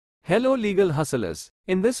Hello legal hustlers.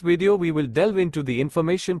 In this video we will delve into the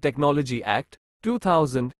Information Technology Act,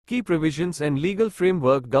 2000, key provisions and legal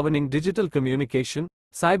framework governing digital communication,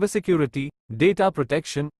 cybersecurity, data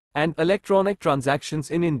protection, and electronic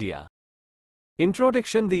transactions in India.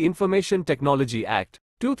 Introduction. The Information Technology Act,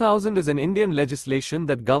 2000 is an Indian legislation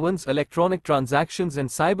that governs electronic transactions and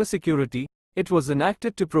cybersecurity. It was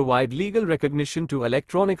enacted to provide legal recognition to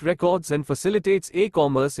electronic records and facilitates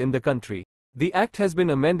e-commerce in the country. The Act has been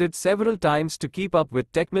amended several times to keep up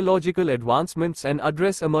with technological advancements and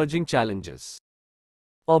address emerging challenges.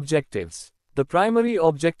 Objectives. The primary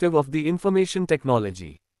objective of the Information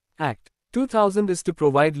Technology Act, 2000 is to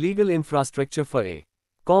provide legal infrastructure for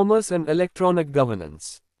e-commerce and electronic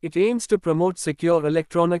governance. It aims to promote secure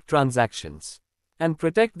electronic transactions and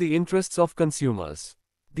protect the interests of consumers.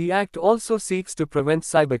 The Act also seeks to prevent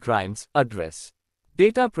cybercrimes, address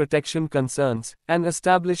data protection concerns, and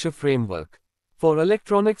establish a framework for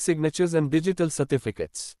electronic signatures and digital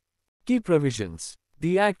certificates. Key provisions.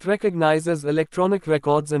 The Act recognizes electronic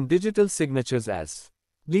records and digital signatures as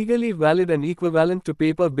legally valid and equivalent to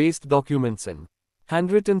paper-based documents and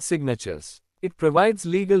handwritten signatures. It provides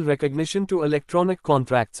legal recognition to electronic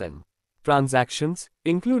contracts and transactions,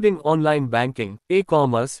 including online banking,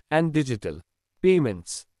 e-commerce, and digital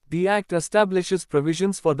payments. The Act establishes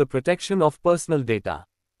provisions for the protection of personal data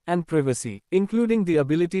and privacy, including the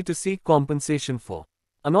ability to seek compensation for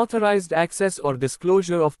unauthorized access or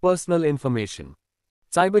disclosure of personal information.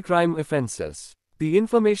 Cybercrime Offenses. The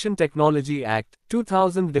Information Technology Act,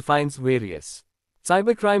 2000 defines various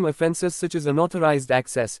cybercrime offenses such as unauthorized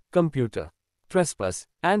access, computer trespass,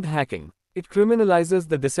 and hacking. It criminalizes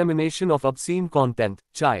the dissemination of obscene content,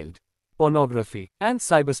 child pornography, and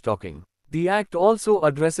cyberstalking. The Act also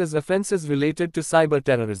addresses offenses related to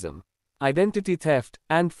cyberterrorism, identity theft,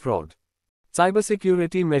 and fraud.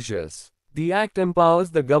 Cybersecurity Measures. The Act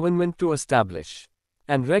empowers the government to establish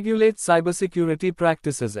and regulate cybersecurity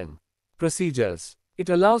practices and procedures. It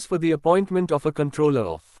allows for the appointment of a controller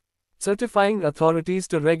of certifying authorities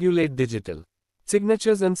to regulate digital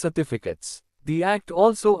signatures and certificates. The Act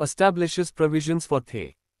also establishes provisions for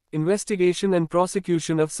the investigation and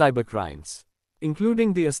prosecution of cybercrimes,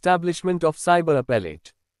 including the establishment of cyber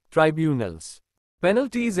appellate tribunals.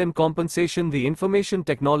 Penalties and Compensation. The Information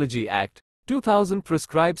Technology Act, 2000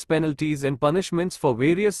 prescribes penalties and punishments for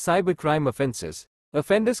various cybercrime offenses.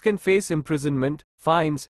 Offenders can face imprisonment,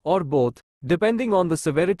 fines, or both, depending on the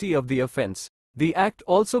severity of the offense. The Act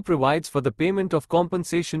also provides for the payment of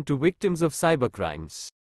compensation to victims of cybercrimes.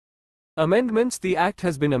 Amendments. The Act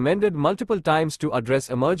has been amended multiple times to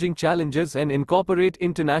address emerging challenges and incorporate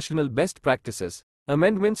international best practices.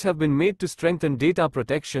 Amendments have been made to strengthen data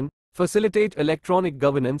protection, facilitate electronic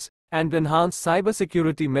governance, and enhance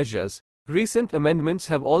cybersecurity measures. Recent amendments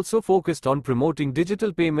have also focused on promoting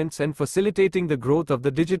digital payments and facilitating the growth of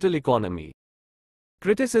the digital economy.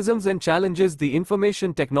 Criticisms and challenges. The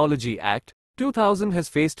Information Technology Act, 2000 has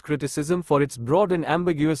faced criticism for its broad and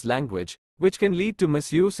ambiguous language, which can lead to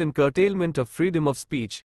misuse and curtailment of freedom of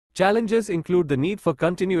speech. Challenges include the need for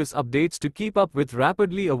continuous updates to keep up with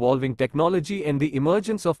rapidly evolving technology and the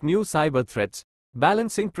emergence of new cyber threats.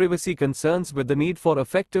 Balancing privacy concerns with the need for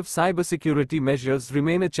effective cybersecurity measures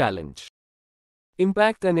remain a challenge.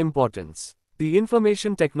 Impact and importance. The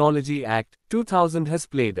Information Technology Act, 2000 has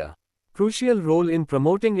played a crucial role in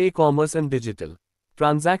promoting e-commerce and digital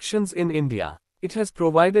transactions in India. It has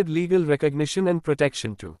provided legal recognition and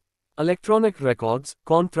protection to electronic records,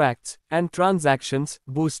 contracts, and transactions,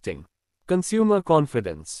 boosting consumer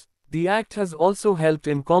confidence. The Act has also helped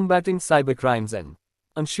in combating cybercrimes and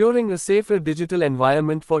ensuring a safer digital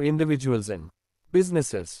environment for individuals and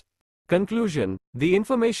businesses. Conclusion. The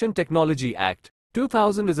Information Technology Act,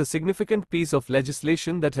 2000 is a significant piece of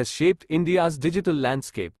legislation that has shaped India's digital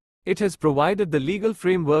landscape. It has provided the legal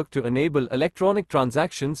framework to enable electronic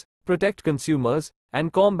transactions, protect consumers,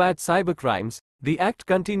 and combat cybercrimes. The Act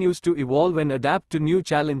continues to evolve and adapt to new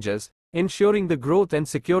challenges, ensuring the growth and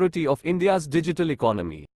security of India's digital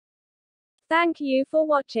economy. Thank you for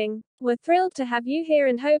watching. We're thrilled to have you here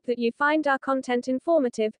and hope that you find our content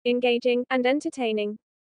informative, engaging, and entertaining.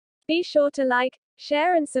 Be sure to like,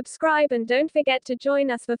 share, and subscribe, and don't forget to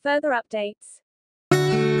join us for further updates.